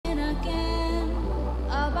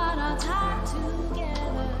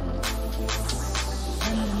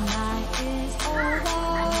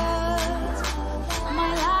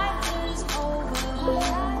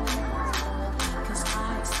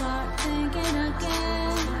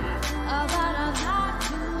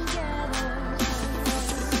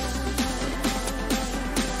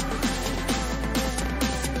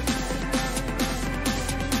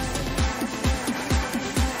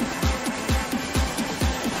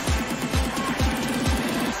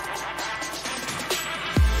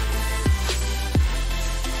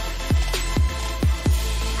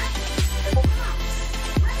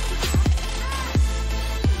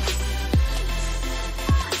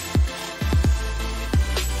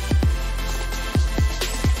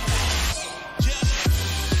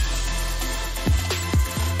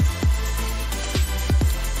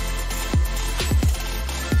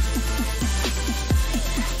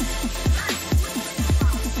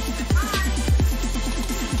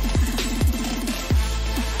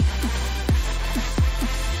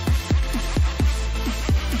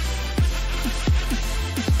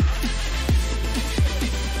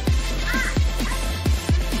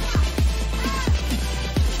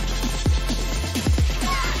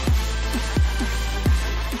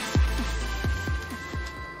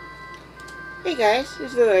Hey guys,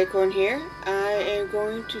 it's LilAcorn here. I am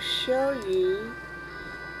going to show you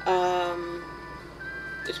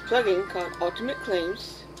this plugin called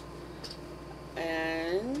UltimateClaims,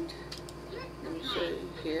 and let me show you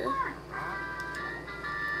here.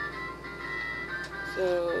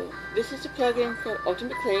 So this is a plugin called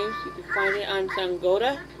UltimateClaims. You can find it on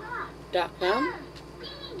sangoda.com.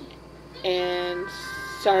 And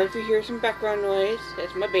sorry if you hear some background noise.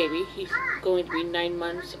 That's my baby. He's going to be 9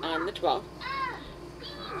 months on the 12th.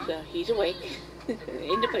 So he's awake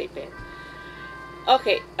in the playpen.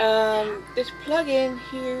 Okay, this plugin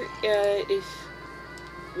here is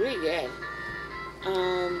really good.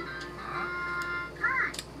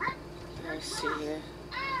 Let's see here.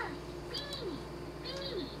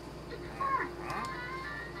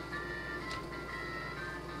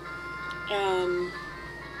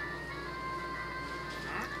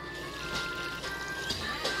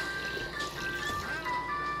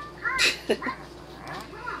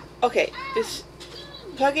 Okay, this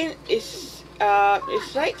plugin is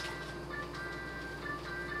it's like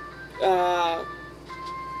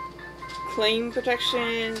claim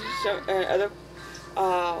protection, some other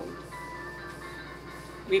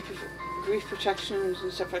grief protections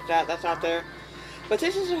and stuff like that that's out there, but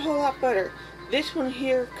this is a whole lot better. This one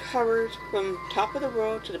here covers from top of the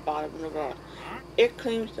world to the bottom of the world. It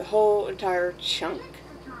claims the whole entire chunk.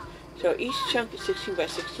 So each chunk is 16 by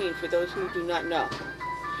 16 for those who do not know.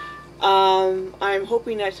 I'm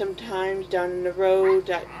hoping that sometimes down the road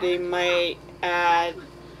that they might add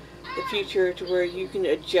the feature to where you can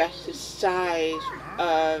adjust the size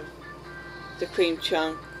of the claim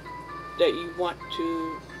chunk that you want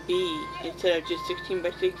to be. Instead of just 16 by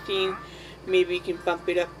 16, maybe you can bump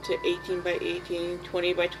it up to 18 by 18,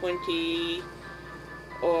 20 by 20,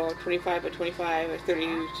 or 25 by 25, or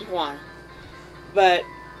 30, so on. But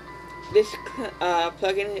this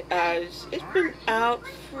plugin it's been out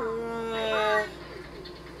for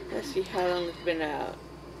let's see how long it's been out.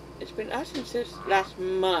 It's been out since this last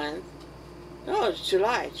month. No, it's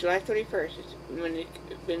July 31st is when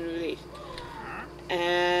it's been released.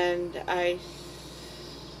 And I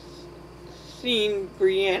seen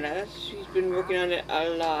Brianna, she's been working on it a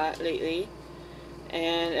lot lately,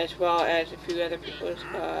 and as well as a few other people,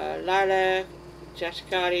 Lila,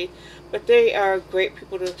 Jessica, but they are great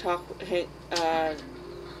people to talk, to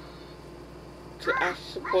ask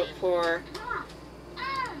support for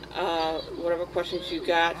whatever questions you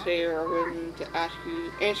got. They are willing to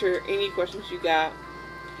answer any questions you got.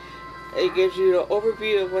 It gives you an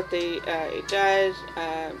overview of what it does.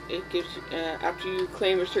 It gives after you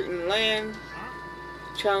claim a certain land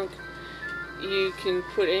chunk, you can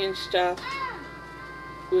put in stuff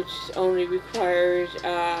which only requires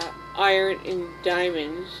iron and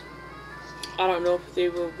diamonds. I don't know if they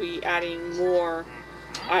will be adding more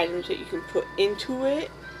items that you can put into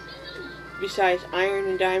it besides iron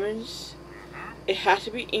and diamonds. It has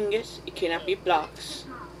to be ingots. It cannot be blocks.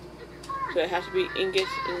 So it has to be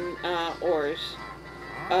ingots and ores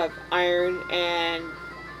of iron and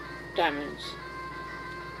diamonds.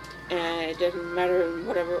 And it doesn't matter in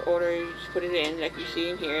whatever order you just put it in, like you see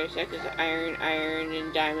in here. It's like it's iron,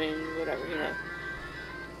 and diamond, whatever, you know.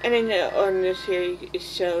 And then on this here, it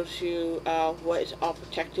shows you what is all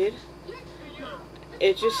protected.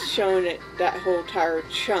 It's just showing that whole entire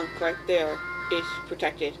chunk right there is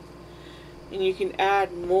protected. And you can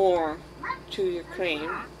add more to your claim.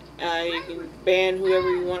 You can ban whoever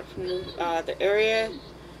you want from the area. You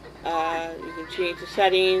can change the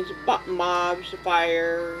settings, mobs, the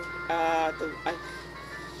fire, I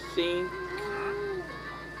think,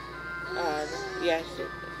 yes,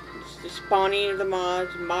 the spawning of the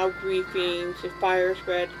mods, mob griefings, the fire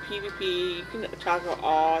spread, PvP. You can toggle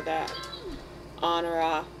all that on or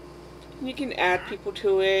off. And you can add people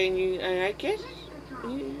to it, and I guess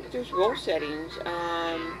there's role settings.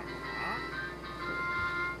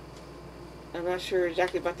 I'm not sure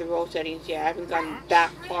exactly about the role settings yet. I haven't gotten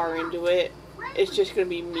that far into it. It's just going to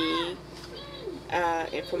be me.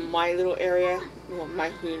 And from my little area, well,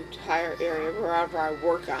 my entire area, wherever I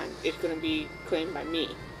work on, it's going to be claimed by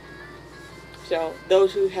me. So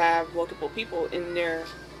those who have multiple people in their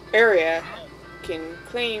area can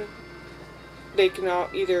claim. They can all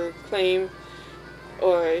either claim,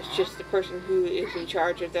 or it's just the person who is in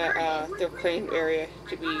charge of their claimed area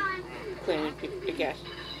to be claiming, I guess.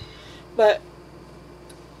 But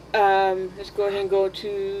let's go ahead and go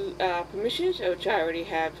to permissions, which I already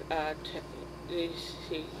have. Let's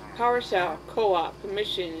see, power cell, co-op,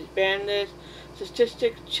 permissions, ban list,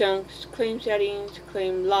 statistics, chunks, claim settings,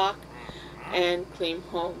 claim lock, and claim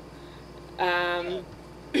home.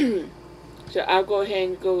 So I'll go ahead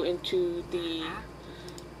and go into the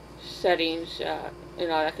settings, and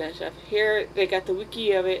all that kind of stuff. Here they got the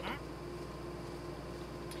wiki of it.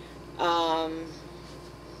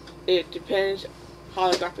 It depends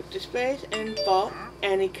holographic displays and vault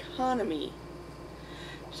and economy.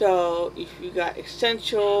 So if you got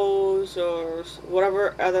essentials or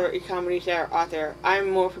whatever other economies that are out there, I'm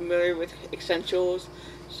more familiar with essentials.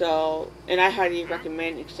 So, and I highly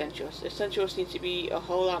recommend essentials. Essentials seems to be a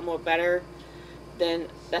whole lot more better than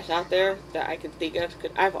that's out there that I can think of,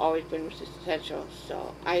 because I've always been with essentials.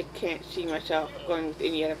 So I can't see myself going with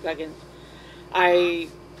any other plugins. I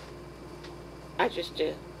just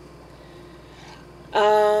do.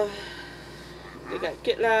 They got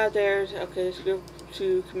GitLab. There's okay. Let's go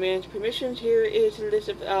to commands permissions. Here is a list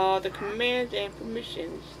of the commands and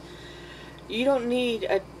permissions. You don't need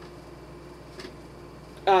a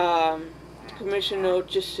permission node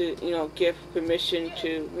just to give permission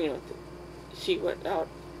to see what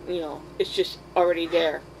it's just already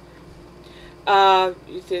there.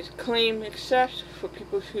 It says claim accept for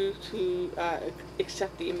people who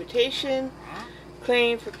accept the invitation.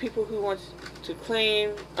 Claim for people who want to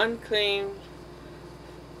claim. Unclaim.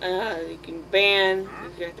 You can ban.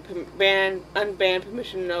 You have to ban, unban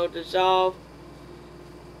permission node. Dissolve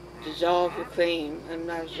your claim. I'm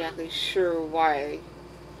not exactly sure why.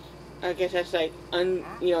 I guess that's like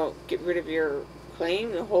get rid of your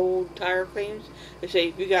claim, the whole entire claims. They say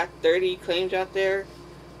if you got 30 claims out there,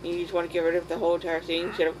 and you just want to get rid of the whole entire thing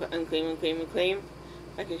instead of unclaim.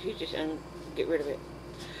 I guess you just get rid of it.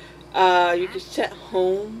 You can set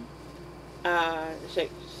home. It's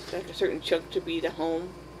like a certain chunk to be the home.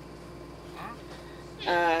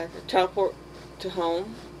 The teleport to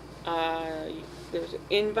home. There's an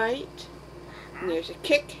invite. And there's a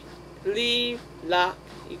kick, leave, lock.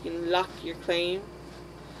 You can lock your claim.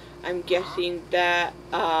 I'm guessing that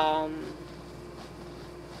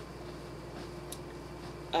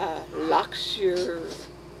locks your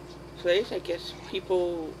place. I guess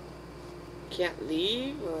people can't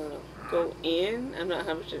leave or go in. I'm not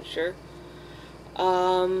 100% sure.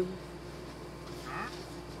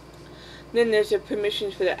 Then there's the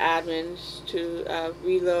permissions for the admins to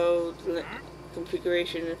reload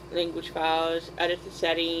configuration language files, edit the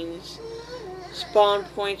settings, spawn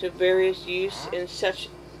points of various use and such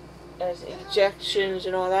as injections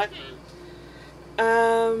and all that.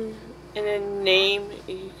 And then name,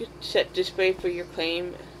 you could set display for your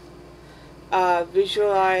claim.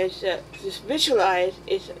 Visualize, this visualize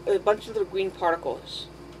is a bunch of little green particles.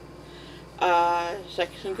 It's like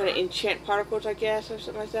some kind of enchant particles, I guess, or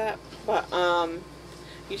something like that. But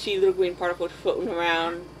you see little green particles floating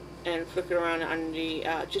around and flickering around on the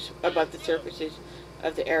just above the surfaces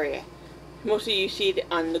of the area. Mostly you see it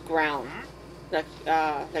on the ground,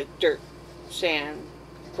 like dirt, sand,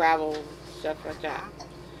 gravel, stuff like that.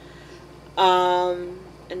 And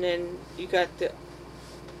then you got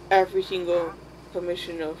every single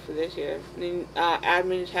permission node for this here. And then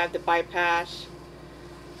admins have the bypass.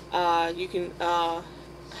 You can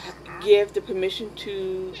give the permission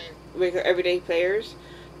to regular everyday players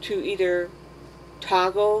to either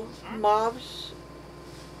toggle mobs,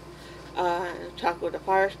 toggle the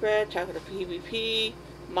fire spread, toggle the PvP,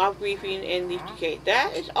 mob griefing, and leaf decay.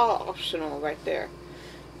 That is all optional right there.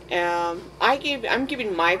 I'm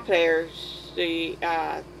giving my players the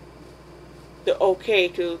okay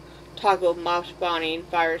to toggle mob spawning,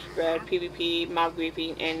 fire spread, PvP, mob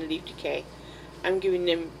griefing, and leaf decay. I'm giving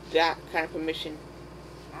them that kind of permission.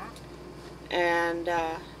 And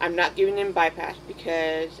I'm not giving them bypass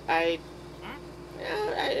because I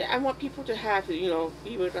want people to have, be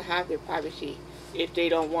able to have their privacy if they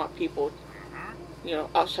don't want people,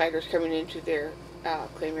 outsiders coming into their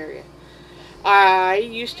claim area. I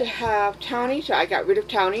used to have Townie, so I got rid of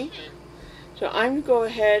Townie. So I'm going to go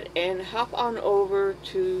ahead and hop on over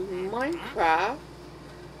to Minecraft,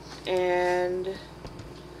 and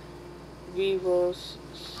we will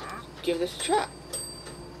give this a try.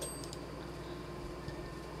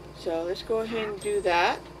 So let's go ahead and do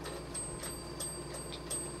that.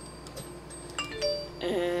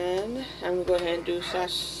 And I'm going to go ahead and do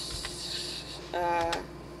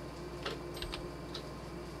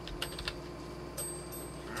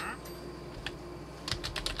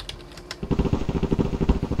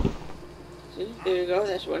there you go,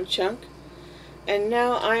 that's one chunk. And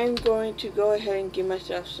now I'm going to go ahead and give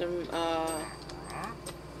myself some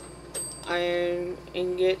iron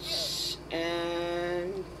ingots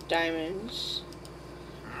and diamonds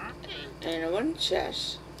and one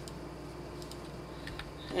chest.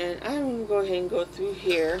 And I'm going to go ahead and go through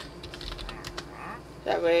here.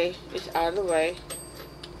 That way it's out of the way.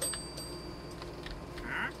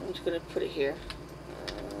 I'm just going to put it here.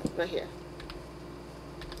 Right here.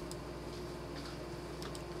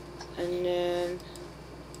 And then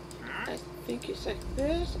I think it's like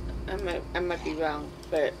this. I might be wrong,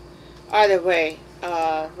 but either way,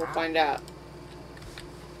 we'll find out.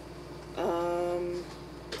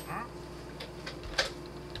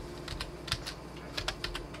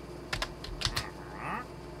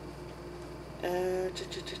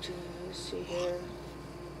 Let's see here.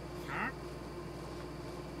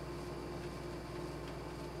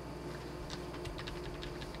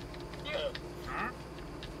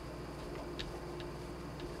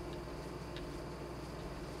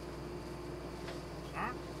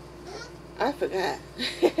 I forgot.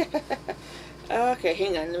 Okay,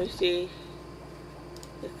 hang on. Let me see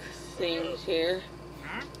the things here.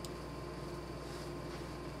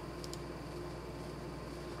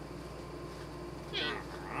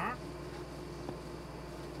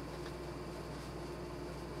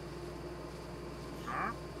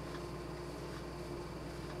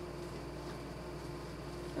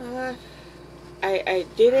 I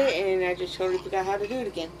did it and I just totally forgot how to do it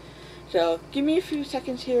again. So give me a few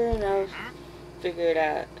seconds here and I'll figure it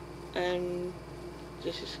out. And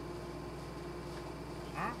this is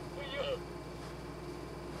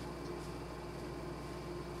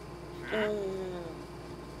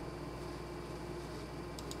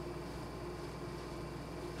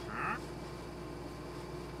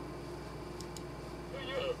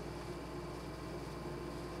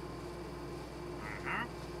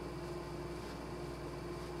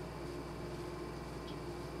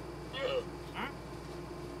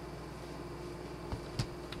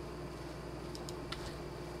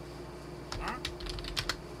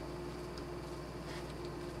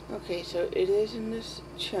okay, so it is in this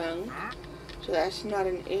chunk, so that's not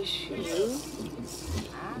an issue.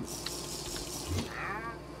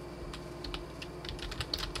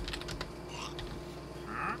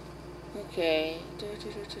 Okay.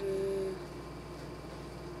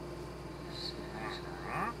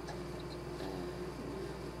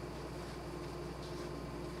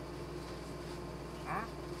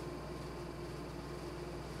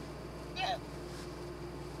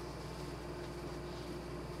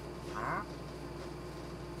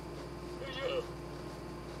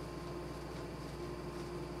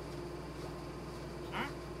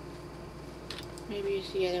 Maybe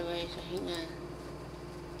it's the other way, so hang on.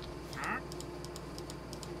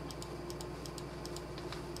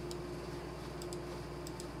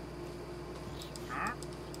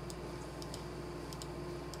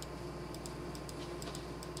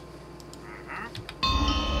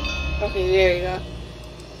 Okay, there you go.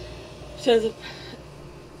 So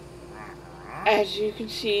as you can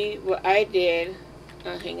see, what I did.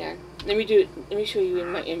 Hang on. Let me show you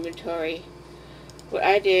in my inventory. What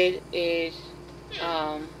I did is,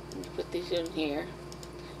 put these in here.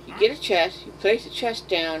 You get a chest. You place the chest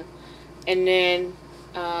down, and then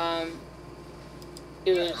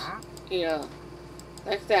it was,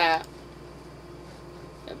 like that.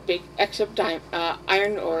 A big X of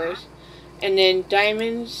iron ores, and then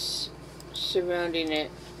diamonds surrounding it,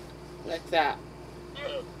 like that.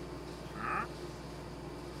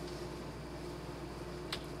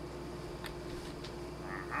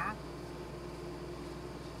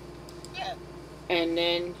 And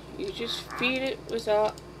then you just feed it with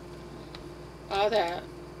all that.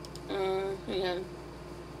 Hang on.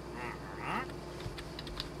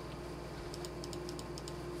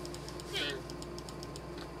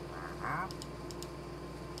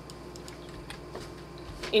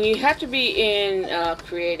 And you have to be in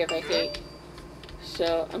creative, I think.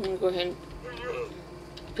 So I'm gonna go ahead and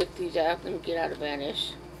pick these up. Let me get out of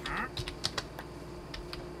Vanish.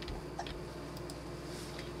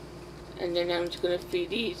 And then I'm just gonna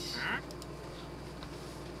feed these.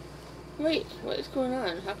 Wait, what is going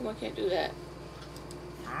on? How come I can't do that?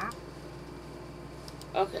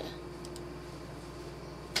 Okay.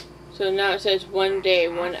 So now it says 1 day,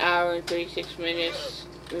 1 hour and 36 minutes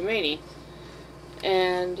remaining.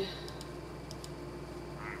 And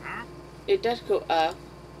it does go up.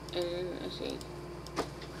 And let's see.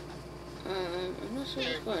 I'm not sure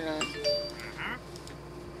what's going on.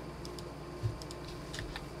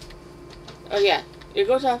 Oh yeah, it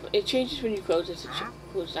goes off. It changes when you close it.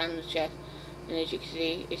 Close down the chest, and as you can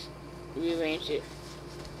see, it's rearranged it.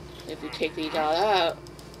 If you take these all out,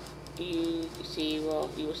 you see, well,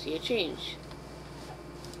 you will see a change.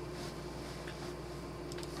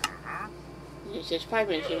 And it says 5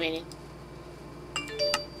 minutes remaining.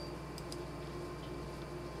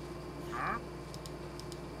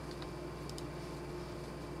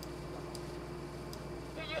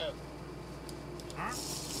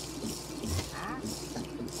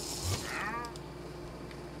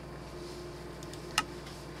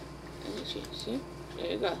 See?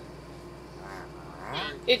 There you go.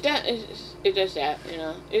 It does that, you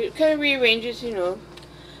know. It kind of rearranges, you know.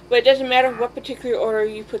 But it doesn't matter what particular order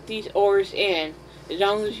you put these ores in, as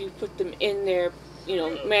long as you put them in there, you know,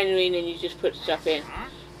 manually, and then you just put stuff in.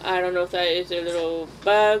 I don't know if that is a little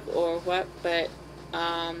bug or what, but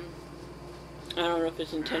I don't know if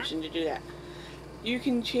it's intention to do that. You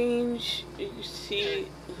can change, you can see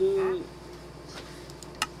who,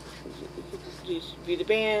 just view the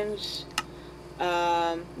bands,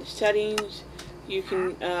 the settings. You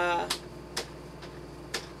can,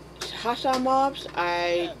 hostile mobs,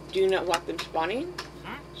 I do not want them spawning,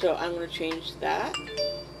 so I'm going to change that.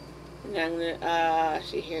 And I'm going to,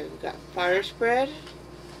 see here, we've got fire spread,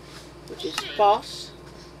 which is false.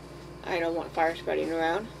 I don't want fire spreading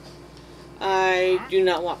around. I do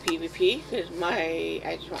not want PvP, because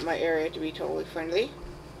I just want my area to be totally friendly.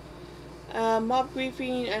 Mob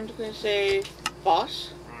griefing, I'm just going to say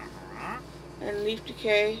false. And leaf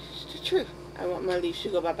decay is true. I want my leaves to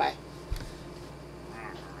go bye-bye.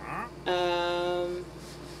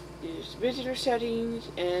 There's visitor settings,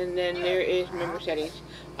 and then there is member settings.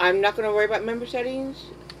 I'm not going to worry about member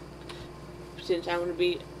settings, since I'm going to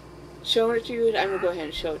be showing it to you. I'm going to go ahead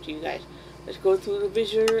and show it to you guys. Let's go through the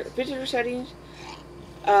visitor settings.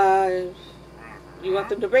 You want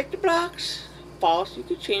them to break the blocks? False. You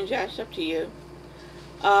could change that. It's up to you.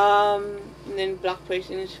 And then block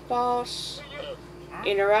placing is false.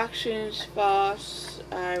 Interactions false.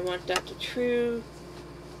 I want that to true,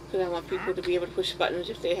 because I want people to be able to push buttons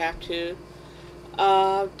if they have to.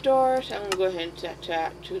 Doors, I'm going to go ahead and set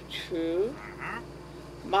that to true.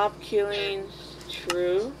 Mob killings,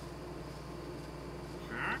 true.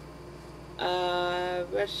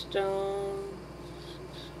 Redstone,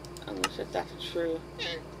 I'm going to set that to true.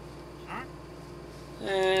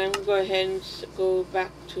 And I'm going to go ahead and go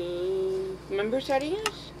back to member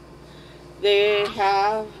settings. They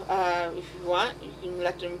have, if you want, you can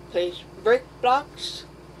let them break blocks,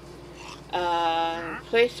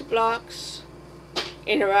 place the blocks,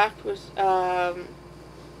 interact with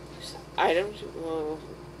items,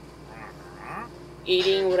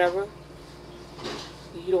 eating, whatever.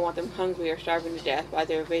 You don't want them hungry or starving to death while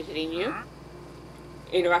they're visiting you.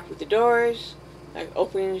 Interact with the doors, like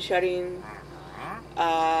opening and shutting.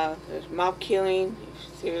 There's mob killing.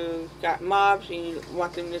 If you've got mobs and you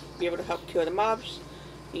want them to be able to help kill the mobs,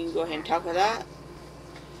 you can go ahead and toggle that.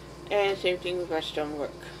 And same thing with redstone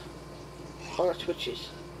work. Or switches.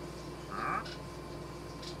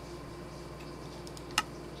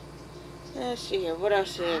 Let's see here, what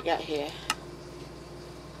else do I got here?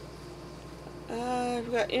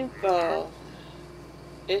 We've got info.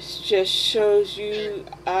 This just shows you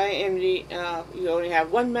you only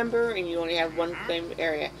have one member and you only have one claimed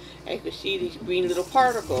area. And you can see these green little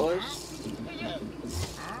particles.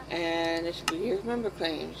 And this will be your member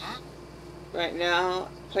claims. Right now,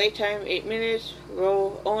 playtime 8 minutes,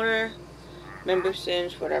 role owner, member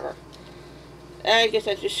sins, whatever. I guess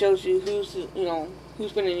that just shows you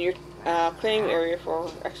who's been in your claim area for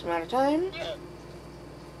X amount of time.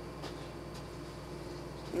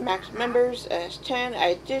 Max members as 10.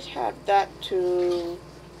 I did have that to,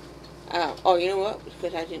 oh, you know what?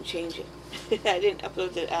 Because I didn't change it. I didn't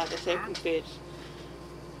upload the same configs.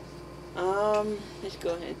 Let's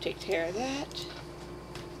go ahead and take care of that.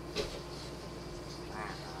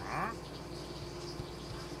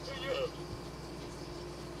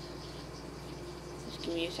 Just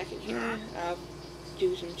give me a second here. I'll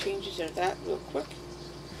do some changes of that real quick.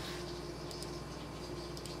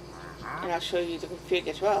 And I'll show you the config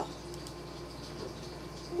as well.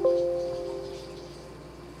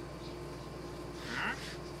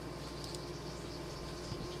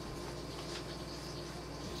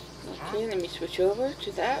 Okay, let me switch over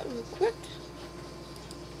to that real quick.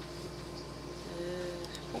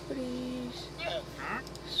 Properties.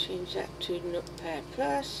 Let's change that to Notepad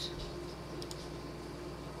Plus.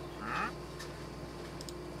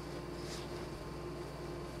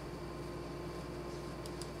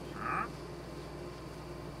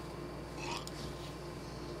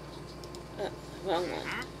 Wrong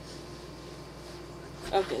one.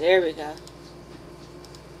 Okay, there we go.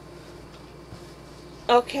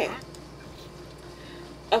 Okay.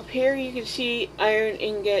 Up here you can see iron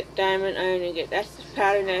ingot, diamond, iron ingot. That's the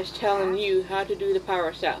pattern that's telling you how to do the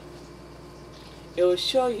power cell. It will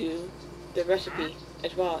show you the recipe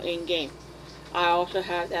as well in game. I also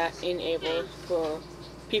have that enabled for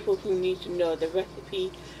people who need to know the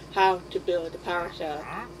recipe how to build the power cell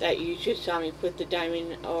that you just saw me put the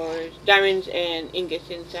diamonds and ingots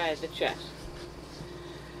inside the chest.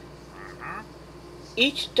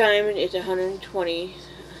 Each diamond is 120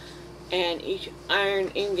 and each iron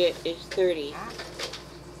ingot is 30.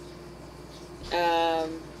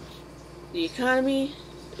 The economy,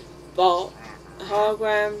 vault,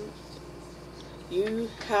 hologram. You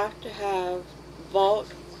have to have vault,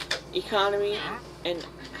 economy, and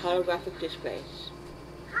holographic displays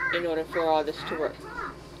in order for all this to work.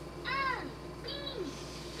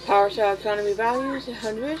 Power cell economy value is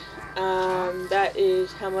 100. That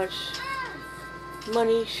is how much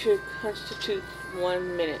money should constitute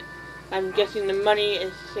 1 minute. I'm guessing the money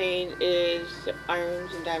is saying is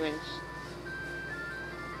irons and diamonds.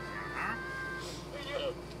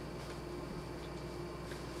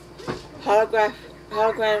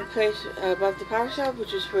 Hologram placed above the power cell,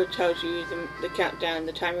 which is what tells you the countdown,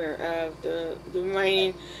 the timer of the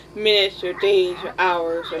remaining minutes or days or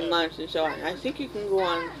hours or months and so on. I think you can go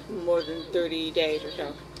on for more than 30 days or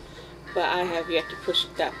so, but I have yet to push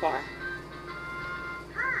it that far.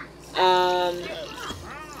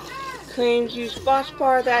 Claims use boss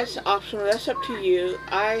bar, that's optional, that's up to you.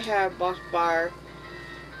 I have boss bar,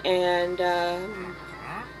 and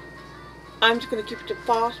I'm just going to keep it to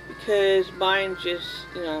false because mine just,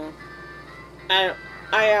 you know,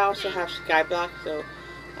 I also have skyblock, so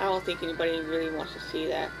I don't think anybody really wants to see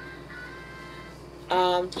that.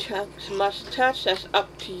 Chunks must touch, that's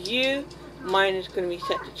up to you. Mine is going to be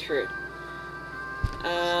set to true.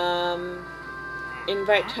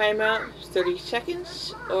 Invite timeout is 30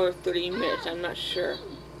 seconds or 30 minutes, I'm not sure.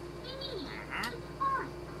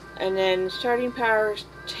 And then starting power is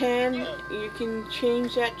 10. You can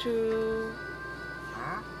change that to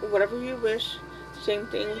whatever you wish. Same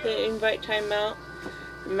thing with the invite timeout.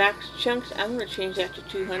 Max chunks, I'm going to change that to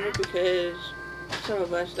 200 because some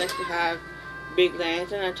of us like to have big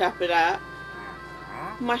lands. And on top of that,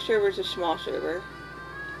 my server is a small server.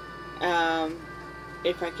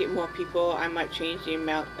 If I get more people, I might change the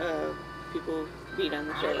amount of people being on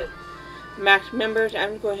the server. Max members,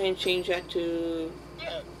 I'm going to go ahead and change that to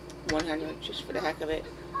 100 just for the heck of it.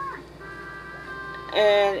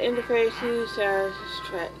 And interfaces,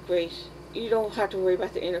 Grace, you don't have to worry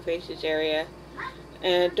about the interfaces area.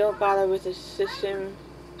 And don't bother with the system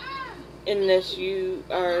unless you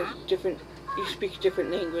are different, you speak different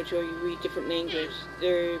language or you read different language.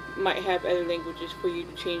 They might have other languages for you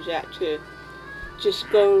to change that to. Just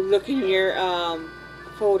go look in your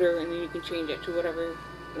folder and then you can change it to whatever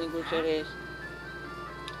language that is.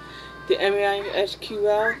 The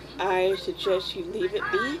MySQL, I suggest you leave it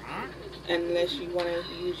be unless you want to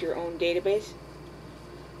use your own database.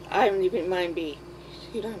 I'm leaving mine be.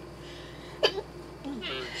 You don't.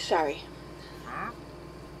 Sorry.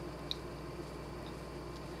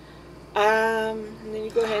 And then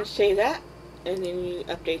you go ahead and save that, and then you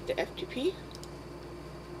update the FTP,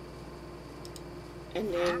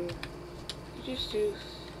 and then you just do.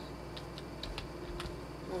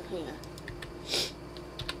 Oh, hang on.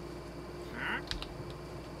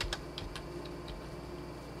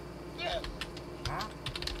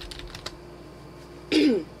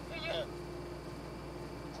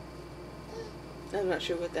 I'm not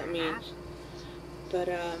sure what that means, but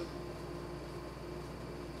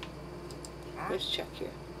let's check here.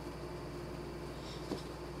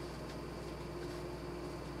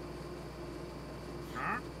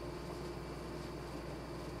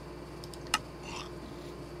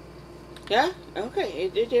 Yeah? Okay,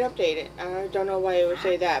 it did update it. I don't know why it would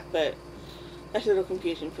say that, but that's a little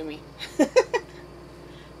confusing for me.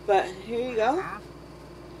 But here you go.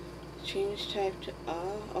 Change type to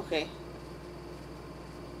okay.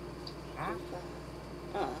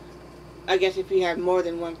 I guess if you have more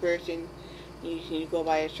than one person, you need to go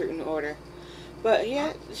by a certain order. But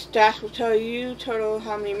yeah, the stats will tell you total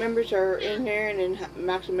how many members are in there, and then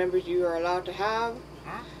maximum members you are allowed to have,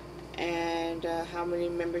 and how many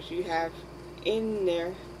members you have in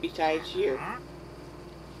there besides you.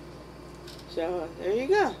 So there you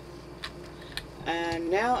go. And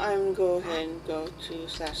now I'm going to go ahead and go to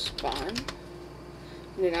 /spawn.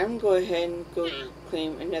 And then I'm going to go ahead and go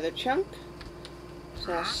claim another chunk.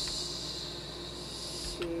 /c.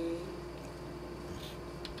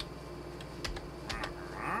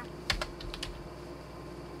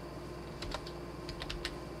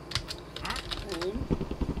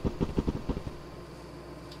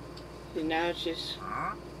 And now it's just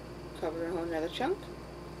covering a whole another chunk.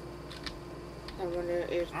 I wonder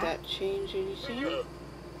if that changed anything.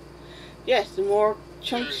 Yes, the more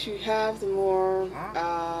chunks you have, the more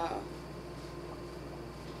I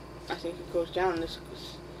think it goes down. This,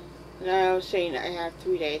 and I was saying I have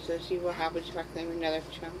 3 days. Let's see what happens if I claim another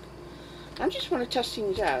chunk. I just want to test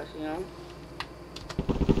things out, you know.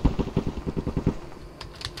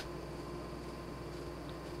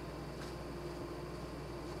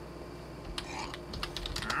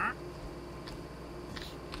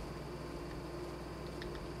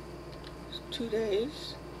 2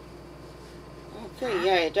 days. Okay,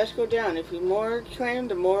 yeah, it does go down. If you more claim,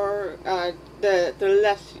 the more, the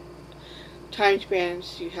less time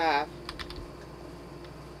spans you have.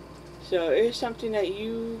 So it is something that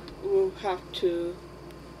you will have to,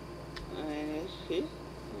 see.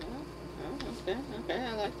 Oh, okay,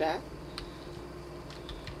 I like that.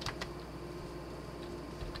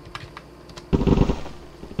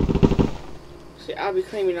 See, I'll be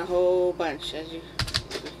claiming a whole bunch, as you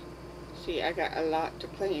see. I got a lot to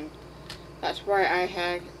claim. That's why I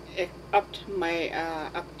had upped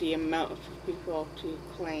the amount of people to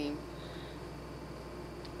claim,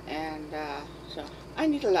 and so I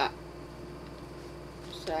need a lot.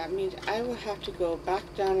 So that means I will have to go back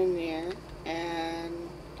down in there and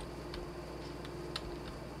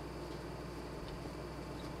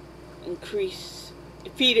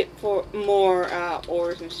feed it for more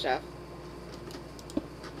ores and stuff.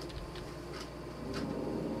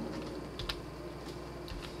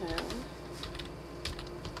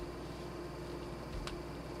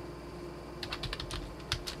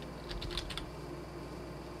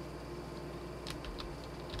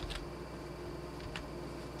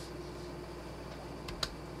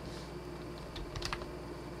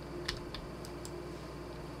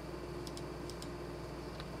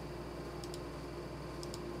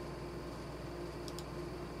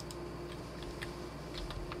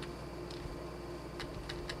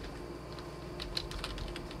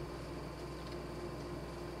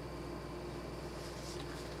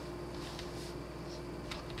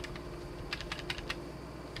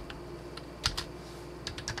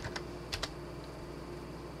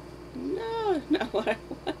 No, not what I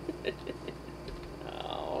wanted.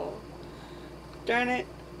 Oh, darn it.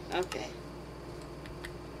 Okay.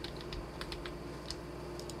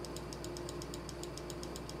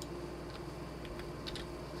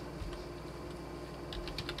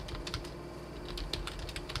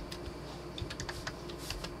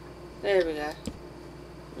 There we go.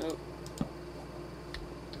 Nope.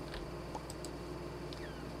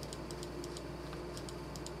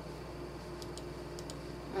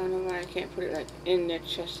 I don't know why I can't put it like in their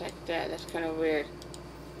chest like that. That's kind of weird.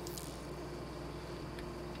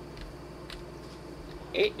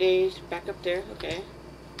 8 days back up there. Okay.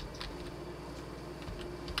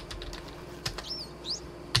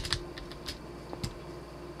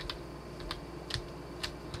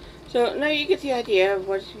 So now you get the idea of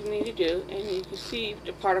what you need to do, and you can see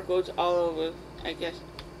the particles all over. I guess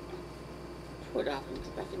put off and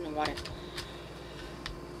get back in the water.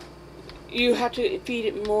 You have to feed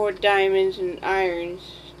it more diamonds and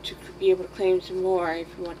irons to be able to claim some more. If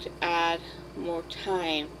you want to add more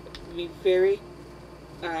time, be very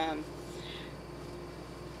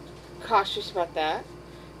cautious about that.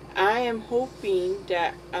 I am hoping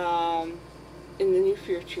that in the near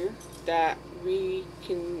future that we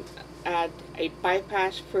can add a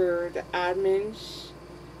bypass for the admins,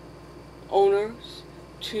 owners,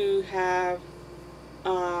 to have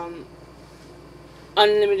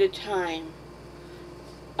unlimited time,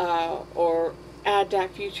 or add that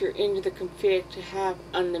feature into the config to have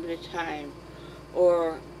unlimited time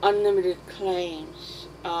or unlimited claims,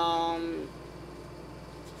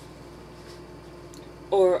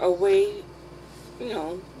 or a way, you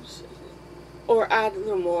know, or add a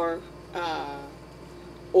little more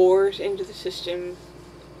ores into the system.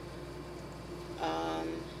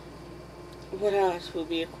 What else would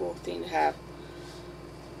be a cool thing to have?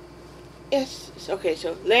 Yes, okay,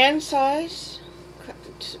 so land size,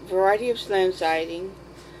 variety of land sizing,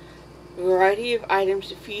 variety of items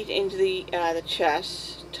to feed into the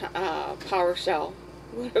chest, power cell,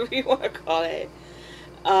 whatever you want to call it.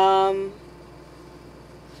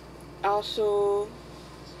 Also,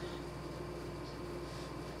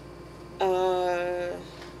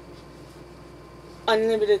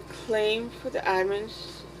 unlimited claim for the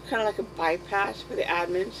admins, kind of like a bypass for the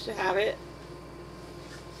admins to have it.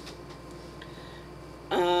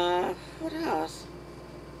 What else?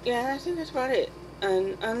 Yeah, I think that's about it.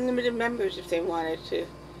 And unlimited members if they wanted to.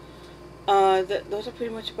 Those are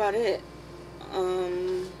pretty much about it.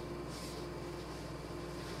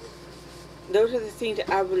 Those are the things that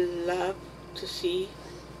I would love to see.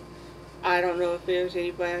 I don't know if there's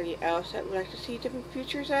anybody else that would like to see different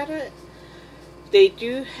features out of it. They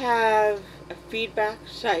do have a feedback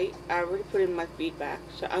site. I already put in my feedback,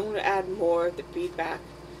 so I'm going to add more of the feedback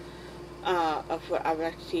of what I would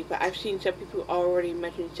like to see. But I've seen some people already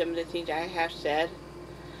mention some of the things I have said,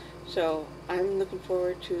 so I'm looking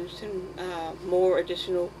forward to some more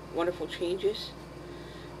additional wonderful changes.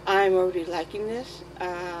 I'm already liking this.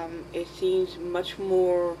 It seems much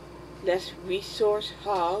more less resource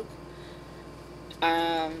hog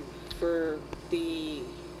for the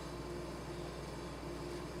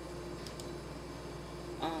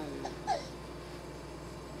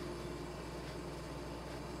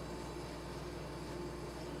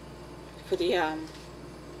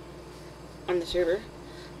on the server.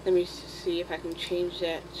 Let me see if I can change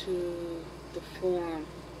that to the form.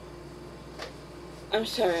 I'm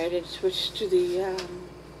sorry, I didn't switch to the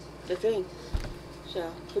thing,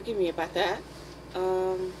 so forgive me about that.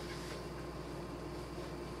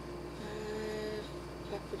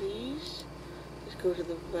 Properties. Let's go to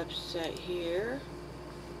the website here.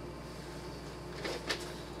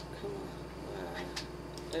 Come on.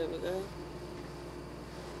 There we go.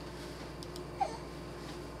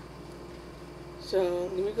 So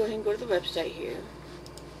let me go ahead and go to the website here.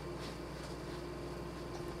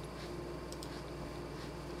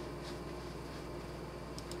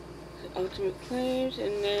 UltimateClaims,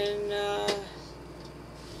 and then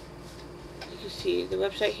you can see the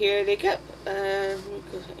website here. They got let me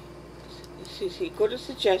go ahead. See, go to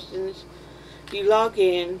suggestions. You log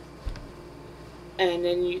in, and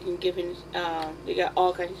then you can give in. They got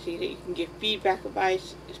all kinds of see that you can give feedback,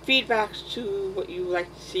 advice, feedbacks to what you would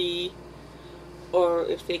like to see, or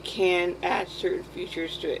if they can add certain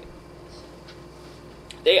features to it.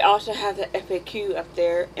 They also have the FAQ up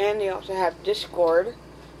there, and they also have Discord.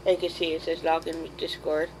 As you can see, it says log in with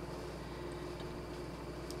Discord.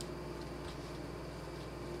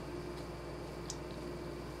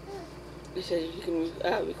 It says you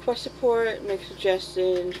can request support, make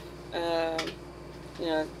suggestions, you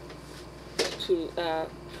know, to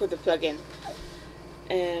for the plugin.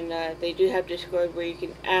 And they do have Discord where you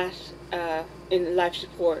can ask in live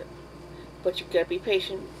support, but you've got to be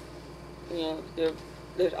patient. You know,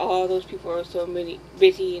 there's all those people are so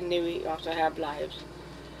busy, and they also have lives.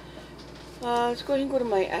 Let's go ahead and go to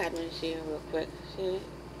my admin here real quick. See?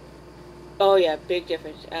 Oh yeah, big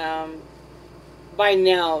difference. By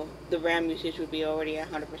now the RAM usage would be already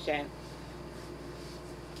 100%,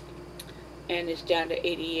 and it's down to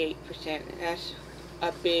 88%. That's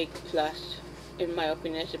a big plus, in my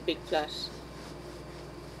opinion. That's a big plus.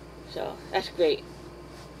 So that's great.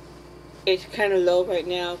 It's kind of low right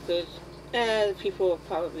now because people are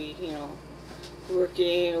probably, you know,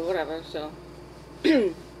 working or whatever. So,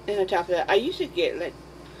 and on top of that, I used to get like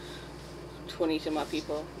 20 some odd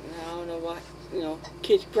people. And I don't know what, you know,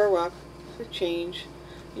 kids grow up, for change,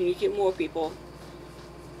 and you get more people.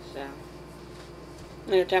 So,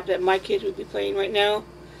 and on top of that, my kids would be playing right now,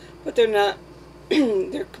 but they're not.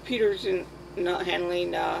 Their computers are not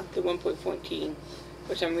handling the 1.14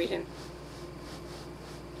 for some reason.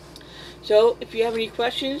 So, if you have any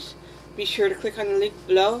questions, be sure to click on the link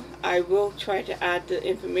below. I will try to add the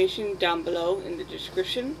information down below in the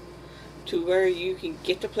description to where you can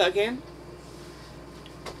get the plugin.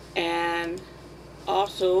 And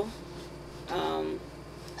also,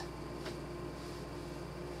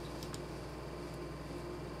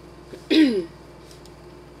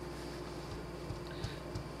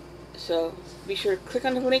 so be sure to click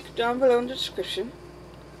on the link down below in the description.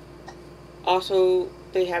 Also,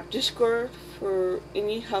 they have Discord for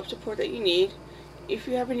any help support that you need. If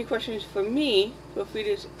you have any questions for me, feel free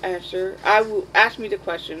to answer. I will ask me the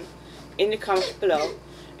question in the comments below,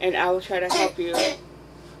 and I will try to help you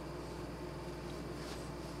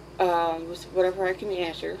with whatever I can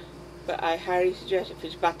answer. But I highly suggest, if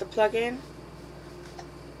it's about the plugin,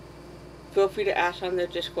 feel free to ask on the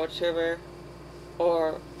Discord server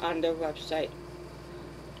or on their website.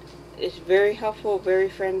 It's very helpful, very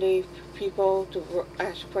friendly people to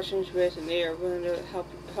ask questions with, and they are willing to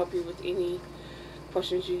help you with any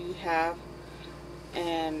questions you have.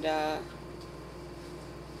 And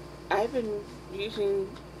I've been using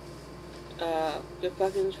the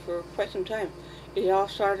plugins for quite some time. It all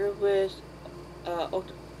started with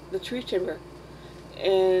the tree timber,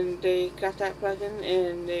 and they got that plugin,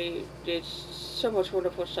 and they did so much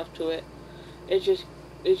wonderful stuff to it. It just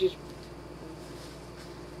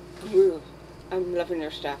grew. I'm loving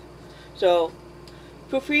their stuff. So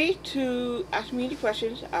feel free to ask me any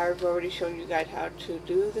questions. I've already shown you guys how to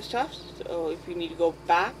do the stuff. So if you need to go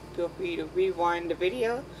back, feel free to rewind the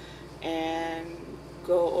video and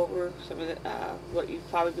go over some of the what you've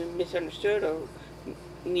probably been misunderstood or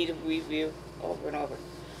need a review over and over.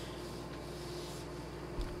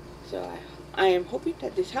 So I am hoping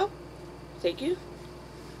that this helped. Thank you,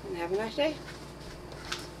 and have a nice day.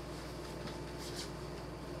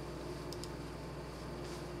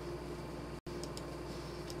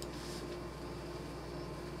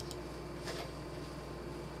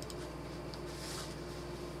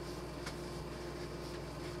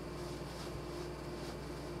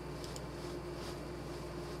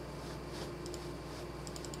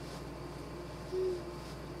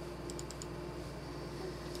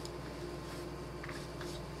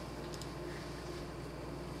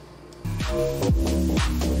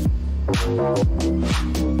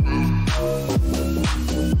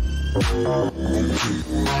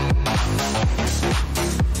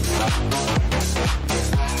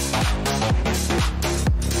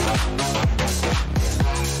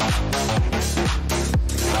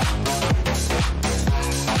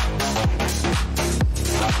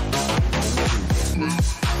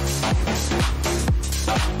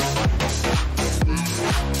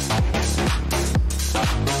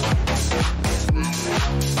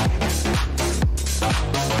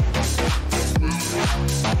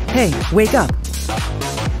 Hey, wake up!